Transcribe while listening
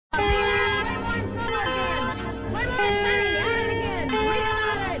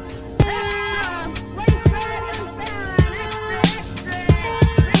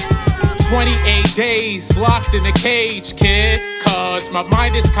28 days locked in a cage, kid. Cause my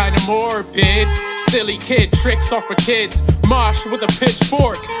mind is kinda morbid. Silly kid, tricks are for kids. Mosh with a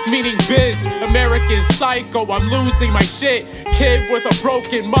pitchfork, meaning biz. American psycho, I'm losing my shit. Kid with a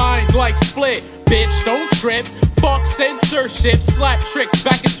broken mind like Split. Bitch, don't trip. Fuck censorship. Slap tricks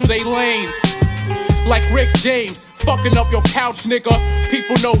back into they lanes. Like Rick James, fucking up your couch, nigga.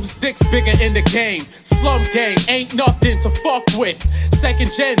 People know whose dick's bigger in the game. Slum gang ain't nothing to fuck with.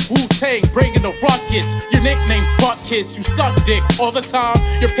 Second gen Wu-Tang bringing the ruckus. Your nickname's Butt Kiss, you suck dick all the time.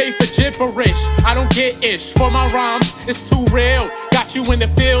 You're paid for gibberish. I don't get ish for my rhymes, it's too real. Got you in the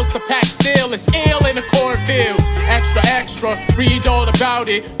fields to pack steel. It's ill in the cornfields. Extra, extra, read all about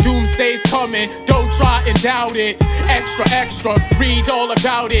it. Doomsday's coming, don't try and doubt it. Extra, extra, read all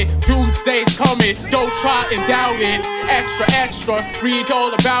about it. Doomsday's coming, don't try and doubt it. Extra, extra, read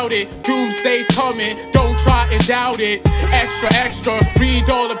all about it. Doomsday's coming, don't try and doubt it. Extra, extra, read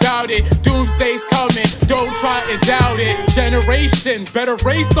all about it. Doomsday's coming, don't try and doubt it. Generation, better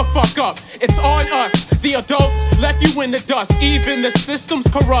raise the fuck up. It's on us, the adults left you in the dust. Even the system's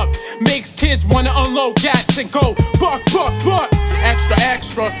corrupt, makes kids wanna unload gats and go buck, buck, buck. Extra,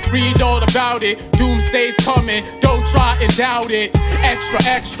 extra, read all about it. Doomsday's coming, don't try and doubt it. Extra,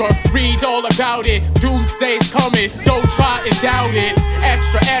 extra, read all about it. Doomsday's coming, don't try and doubt it.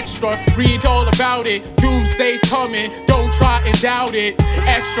 Extra, extra, read all about it. Doomsday's coming, don't try and doubt it.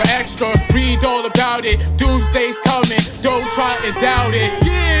 Extra, extra, read all about it. Doomsday's coming, don't try and doubt it.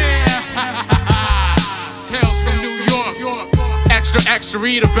 Yeah! Tales from New York. Extra, extra,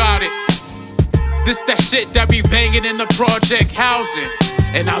 read about it. This that shit that be banging in the project housing.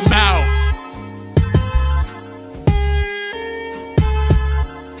 And I'm out.